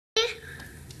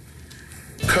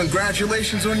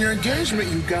Congratulations on your engagement,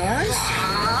 you guys.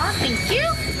 Aw, thank you.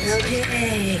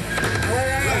 Okay. All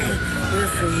right. One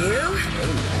for you.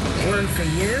 One for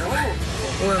you.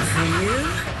 One for you.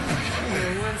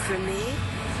 And one for me.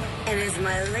 And as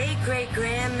my late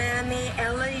great-grandmammy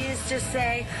Ella used to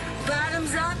say,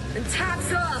 bottoms up and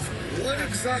tops off. What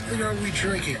exactly are we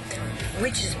drinking?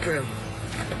 Witch's brew.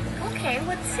 Okay,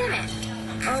 what's in it?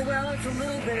 Oh, well, it's a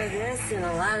little bit of this and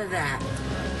a lot of that.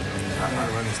 I'm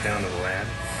gonna run this down to the lab.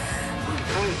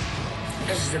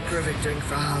 This is a perfect drink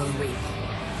for Halloween.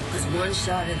 There's one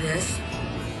shot of this.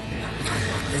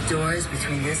 The doors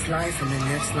between this life and the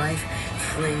next life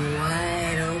fling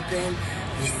wide open.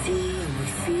 We see and we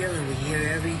feel and we hear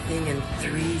everything in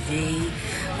 3D.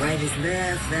 Right is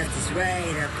left, left is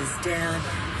right, up is down.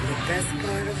 And the best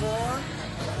part of all,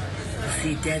 we'll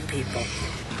see dead people.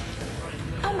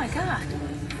 Oh, my God.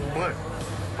 What?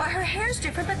 Well, her hair's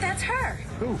different, but that's her.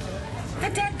 Who? The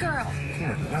dead girl.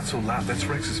 Yeah, not so loud. That's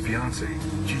Rex's fiance,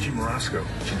 Gigi Morasco.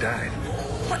 She died.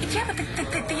 Well, yeah, but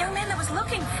the young man that was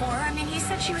looking for her, I mean, he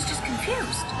said she was just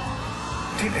confused.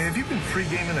 Tina, have you been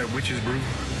pre-gaming at Witch's Brew?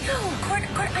 No, Court,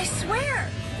 I swear.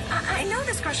 I know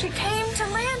this girl. She came to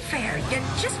Landfair.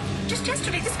 Just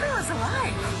yesterday. This girl is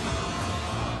alive.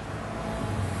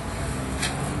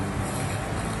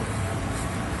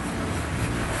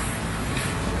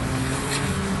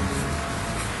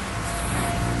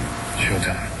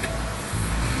 Showtime.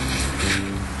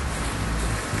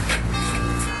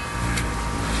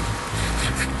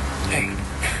 Hey,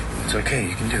 it's okay.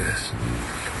 You can do this.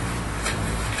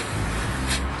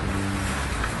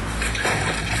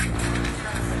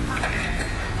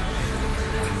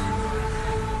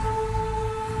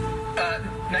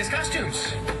 Nice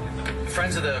costumes.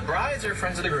 Friends of the brides or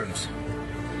friends of the grooms?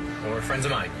 Or friends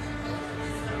of mine?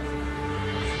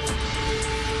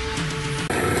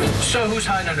 So who's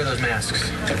hiding under those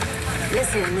masks?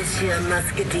 Listen, Monsieur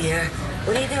Musketeer,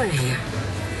 what are you doing here?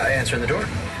 Answering the door.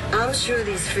 I'm sure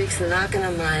these freaks are not going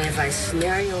to mind if I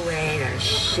snare you away to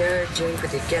share a drink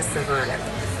with your guests of honor.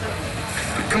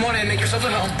 Come on in, make yourselves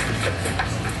at home.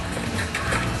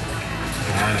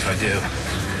 Don't mind if I do.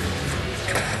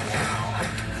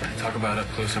 Talk about up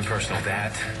close and personal.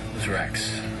 That was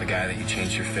Rex, the guy that you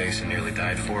changed your face and nearly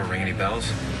died for. Ring any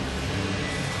bells?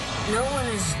 No one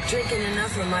is drinking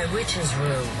enough of my witch's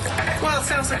room. Well, it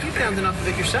sounds like you found enough of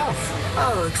it yourself.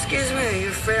 Oh, excuse me, are you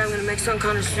afraid I'm going to make some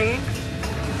kind of scene?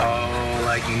 Oh,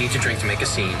 like you need to drink to make a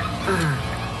scene.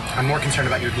 I'm more concerned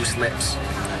about your loose lips.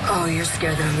 Oh, you're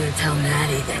scared that I'm going to tell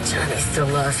Maddie that Johnny still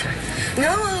loves her.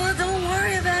 No, don't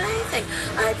worry about anything.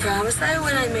 I promised I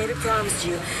would. I made a promise to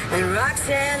you. And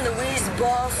Roxanne Louise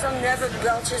Balsam never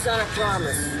belches on a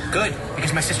promise. Good,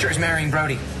 because my sister is marrying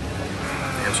Brody.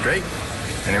 Damn straight.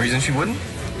 Any reason she wouldn't?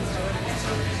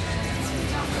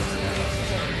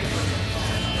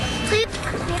 Please.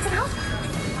 Need some help?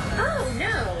 Oh,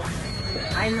 no.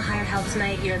 I'm the hired help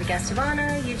tonight. You're the guest of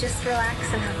honor. You just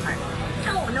relax and have fun.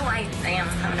 Oh, no, I am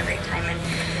having a great time,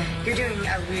 and you're doing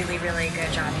a really, really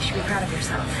good job. You should be proud of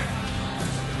yourself.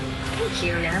 Thank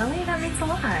you, Natalie. That means a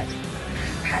lot.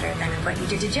 Prouder than what you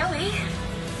did to Joey.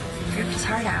 You ripped his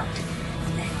heart out,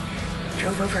 and then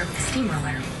drove over with the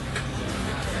steamroller.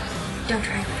 Don't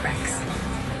try it with Rex.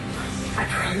 I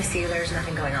promise you there's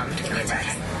nothing going on between me and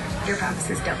Rex. Your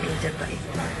promises don't mean diddly.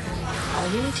 All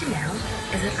you need to know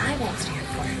is that I won't stand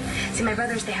for it. See, my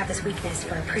brothers, they have this weakness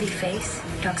for a pretty face,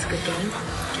 talks a good game,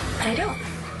 but I don't.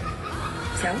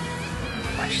 So,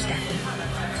 watch your step.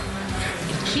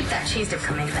 And keep that cheese dip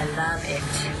coming. I love it.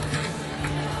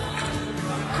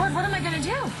 Cord, what am I going to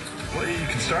do? Well, you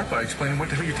can start by explaining what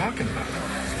the hell you're talking about.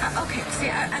 Okay, see,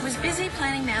 I was busy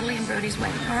planning Natalie and Brody's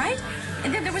wedding, all right?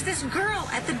 And then there was this girl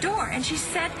at the door, and she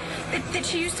said that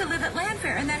she used to live at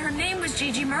Landfair, and that her name was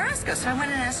Gigi Morasco. So I went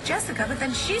and asked Jessica, but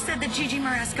then she said that Gigi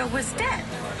Morasco was dead.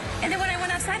 And then when I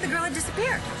went outside, the girl had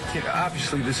disappeared. Yeah,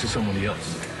 obviously this is somebody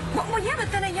else. Well, yeah,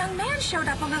 but then a young man showed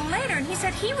up a little later, and he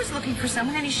said he was looking for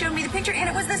someone, and he showed me the picture, and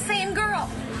it was the same girl.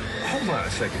 Hold on a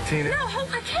second, Tina. No,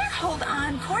 I can't hold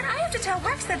on, Court. I have to tell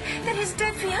Rex that his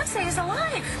dead fiancé is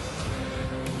alive.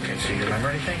 Okay, so you remember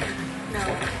anything? No,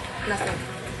 nothing.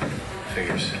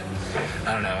 Figures.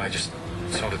 I don't know, I just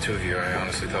saw the two of you. I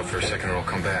honestly thought for a second it'll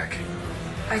come back.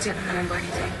 I didn't remember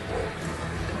anything.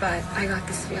 But I got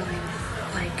this feeling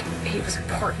like he was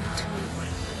important.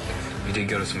 You did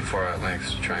go to some far-out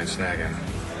lengths to try and snag him.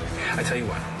 I tell you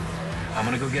what, I'm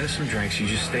gonna go get us some drinks. You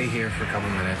just stay here for a couple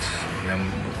minutes, and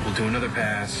then we'll do another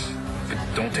pass. But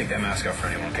don't take that mask off for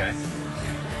anyone, okay?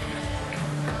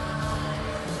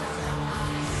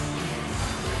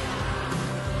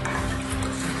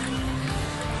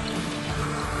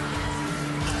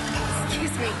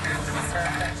 Excuse me. sir,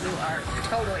 but you are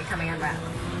totally coming unwrapped.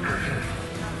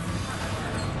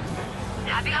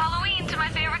 Happy Halloween to my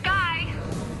favorite guy.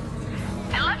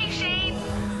 I love you, Shane.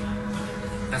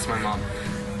 That's my mom.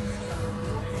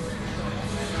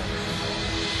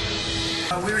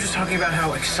 We were just talking about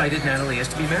how excited Natalie is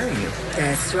to be marrying you.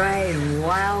 That's right. And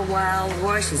wild, wild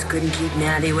horses couldn't keep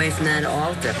Natty away from that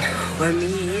altar. Or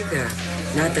me either.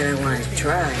 Not that I want to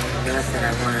try. Not that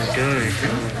I want to do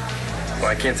anything. Well,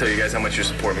 I can't tell you guys how much your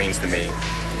support means to me.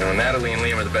 You know, Natalie and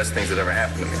Liam are the best things that ever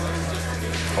happened to me.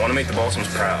 I want to make the Balsams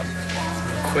proud.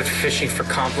 Quit fishing for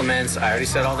compliments. I already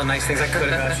said all the nice things I could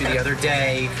about you the other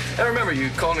day. I remember you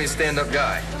called me a stand-up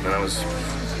guy, and I was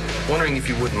wondering if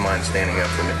you wouldn't mind standing up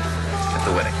for me at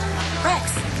the wedding.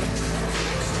 Rex.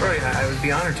 Brody, I would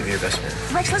be honored to be your best man.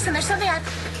 Rex, listen, there's something I...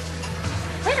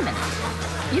 Wait a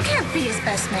minute. You can't be his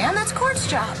best man. That's Court's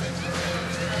job.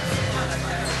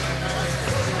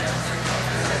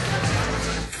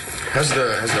 How's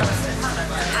the...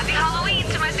 Happy Halloween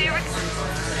to my favorite.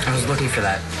 I was looking for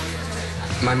that.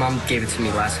 My mom gave it to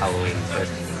me last Halloween, but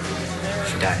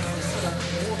she died.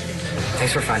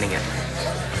 Thanks for finding it.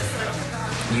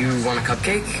 You want a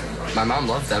cupcake? My mom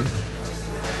loved them.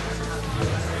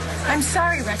 I'm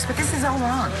sorry, Rex, but this is all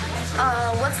wrong.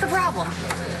 What's the problem?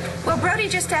 Well, Brody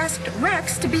just asked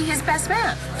Rex to be his best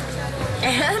man.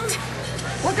 And?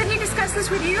 Well, did he discuss this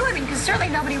with you? I mean, because certainly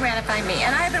nobody ran it by me.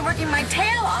 And I have been working my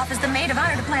tail off as the maid of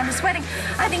honor to plan this wedding.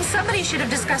 I think somebody should have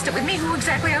discussed it with me, who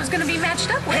exactly I was going to be matched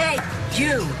up with. Hey,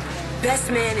 you! Best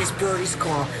man is Brody's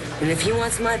call. And if he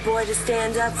wants my boy to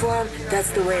stand up for him, that's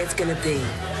the way it's going to be.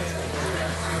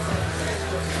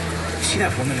 You see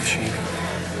that woman of shame?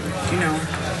 Do you know her?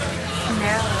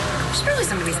 No. She's probably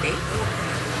somebody's date.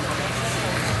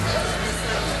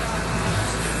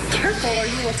 Careful or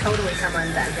you will totally come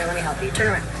undone. Here, let me help you. Turn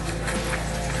around.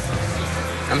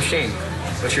 I'm Shane.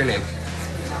 What's your name?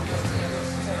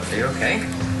 Are you okay?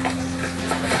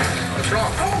 What's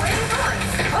wrong? Oh, where are you going?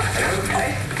 Are you okay?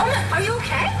 Oh, no. Are you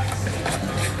okay?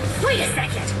 Wait a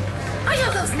second. I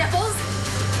know those nipples.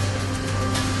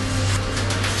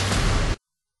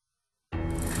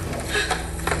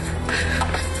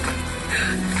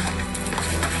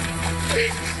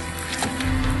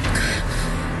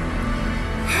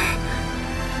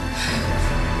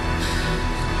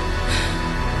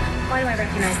 Why do I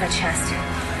recognize that chest?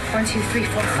 1, 2, 3,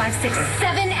 4, 5, 6,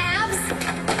 7 abs?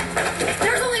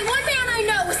 There's only one man I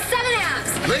know with 7 abs!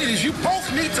 Ladies, you both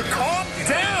need to calm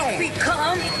down. Be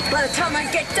calm. By the time I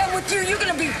get done with you, you're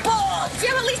going to be bald.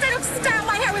 Yeah, at least I don't style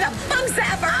my hair with a bum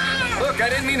zapper. Look,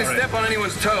 I didn't mean to step on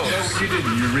anyone's toes. You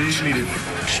didn't. You really needed.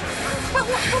 But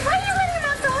why are you letting him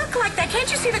off the hook like that?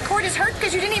 Can't you see the Court is hurt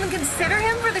because you didn't even consider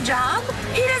him for the job?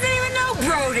 He doesn't even know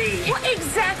Brody. Well,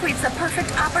 exactly. It's the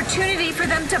perfect opportunity for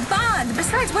them to bond.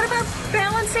 Besides, what about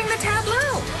balancing the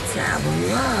tableau?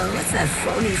 Tableau? What's that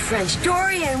phony French?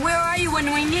 Dorian, where are you when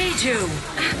we need you?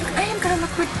 I am going to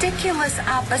look ridiculous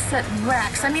opposite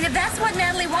Rex. I mean, if that's what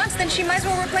Natalie wants, then she might as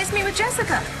well replace me with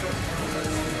Jessica.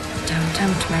 Don't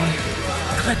tempt me.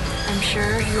 I'm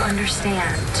sure you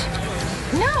understand.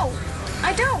 No,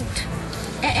 I don't.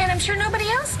 And I'm sure nobody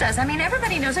else does. I mean,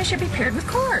 everybody knows I should be paired with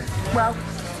Court. Well,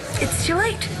 it's too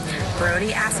late.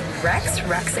 Brody asked Rex.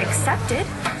 Rex accepted,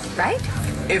 right?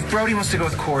 If Brody wants to go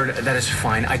with Cord, that is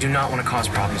fine. I do not want to cause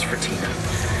problems for Tina.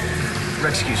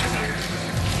 Excuse me.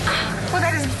 Well,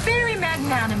 that is very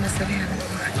magnanimous of him.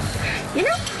 You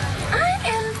know, I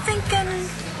am thinking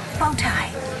bow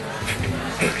tie.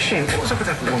 Hey, Shane, what was up with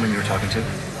that woman you were talking to?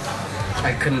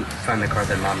 I couldn't find the card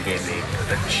that mom gave me,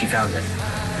 but she found it.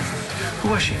 Who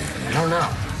was she? I don't know.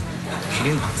 She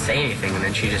didn't say anything, and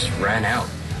then she just ran out.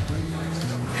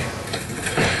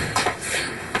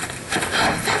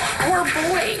 Poor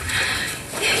boy.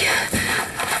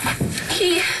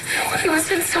 He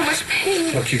was in so much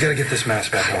pain. Look, you gotta get this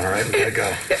mask back on, all right? We gotta go.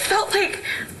 It felt like...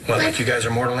 What, like you guys are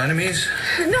mortal enemies?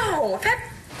 No, that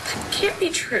can't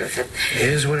be true. It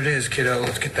is what it is, kiddo.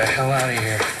 Let's get the hell out of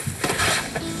here.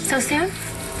 So soon?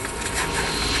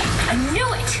 I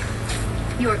knew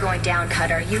it! You are going down,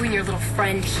 Cutter. You and your little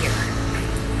friend here.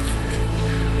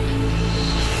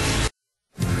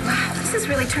 Wow, this is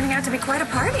really turning out to be quite a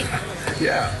party.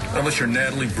 Yeah, unless you're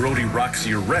Natalie, Brody,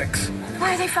 Roxy, or Rex.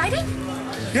 Why are they fighting?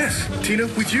 Yes, Tina,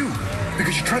 with you.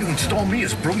 Because you tried to install me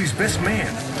as Brody's best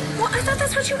man. Well, I thought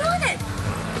that's what you wanted.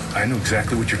 I know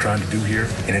exactly what you're trying to do here,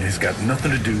 and it has got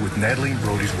nothing to do with Natalie and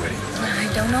Brody's wedding.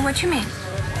 I don't know what you mean.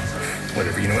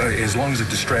 Whatever, you know, as long as it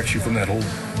distracts you from that whole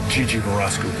Gigi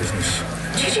Marasco business.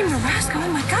 Gigi Marasco?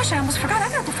 Oh my gosh, I almost forgot. I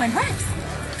gotta go find Rex.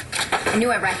 I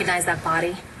knew I recognized that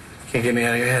body. Can't get me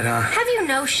out of your head, huh? Have you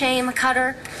no shame,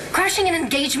 Cutter? Crashing an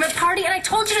engagement party, and I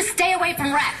told you to stay away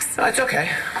from Rex. It's okay.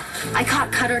 I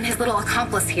caught Cutter and his little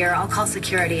accomplice here. I'll call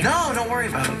security. No, don't worry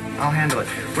about it. I'll handle it.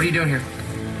 What are you doing here?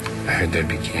 I heard there'd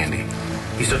be candy.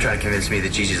 You still trying to convince me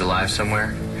that Gigi's alive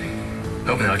somewhere?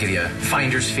 Hoping that I'll give you a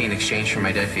finder's fee in exchange for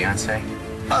my dead fiancé?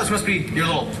 Oh, this must be your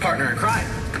little partner in crime.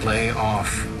 Lay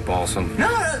off, Balsam.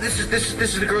 No, this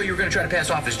is the girl you were going to try to pass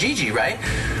off as Gigi, right?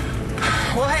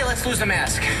 Well, hey, let's lose the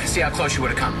mask. See how close you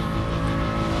would have come.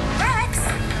 Rex?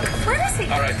 Where is he?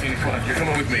 All right, Tina, come on. You're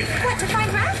coming with me. What, to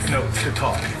find Rex? No, to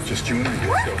talk. Just you and me.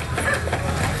 Let's go. Are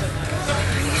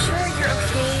you sure you're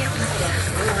okay with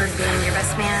Gord being your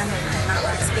best man, not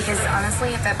Rex? Because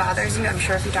honestly, if that bothers you, I'm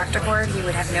sure if you talked to Gord, he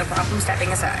would have no problem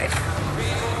stepping aside.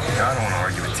 I don't want to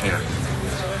argue with Tina.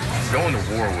 Going to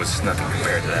war was nothing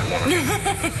compared to that woman.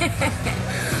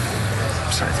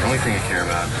 Besides, the only thing I care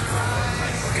about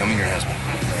is becoming your husband.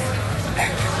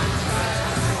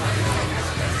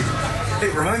 Hey,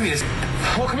 remind me to...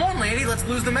 Well, come on, lady. Let's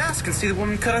lose the mask and see the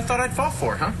woman cut I thought I'd fought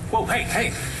for, huh? Whoa,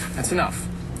 hey, that's enough.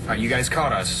 All right, you guys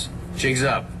caught us. Jig's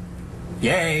up.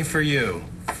 Yay for you.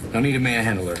 No need a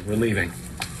manhandler. We're leaving.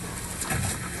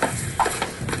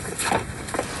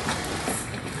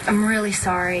 I'm really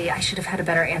sorry. I should have had a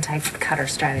better anti-Cutter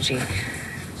strategy.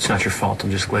 It's not your fault.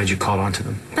 I'm just glad you caught on to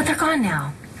them. But they're gone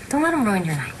now. Don't let them ruin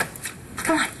your night.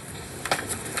 Come on.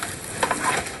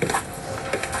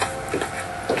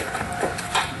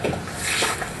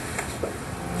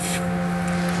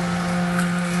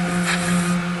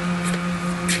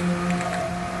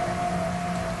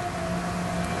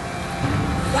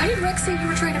 Why did Rex say you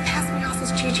were trying to pass me off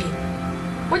as Gigi?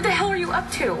 What the hell are you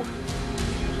up to?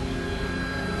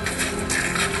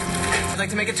 I'd like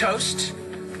to make a toast.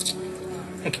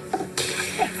 Thank you.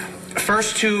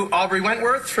 First to Aubrey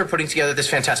Wentworth for putting together this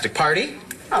fantastic party.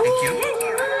 Thank you.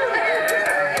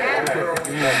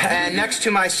 And next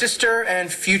to my sister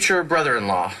and future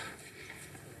brother-in-law,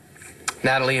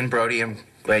 Natalie and Brody. I'm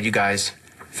glad you guys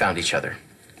found each other.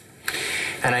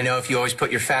 And I know if you always put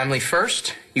your family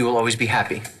first, you will always be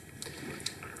happy.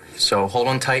 So hold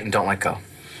on tight and don't let go.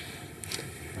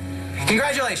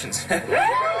 Congratulations.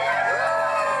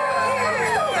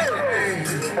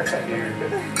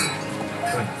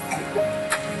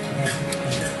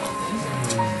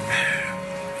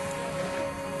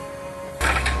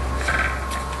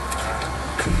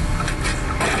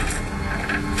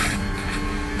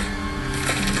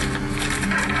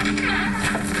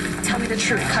 Tell me the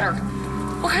truth, Cutter.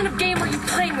 What kind of game are you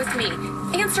playing with me?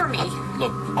 Answer me.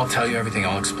 Look, I'll tell you everything.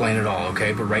 I'll explain it all,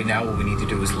 okay? But right now, what we need to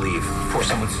do is leave before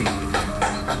someone sees you.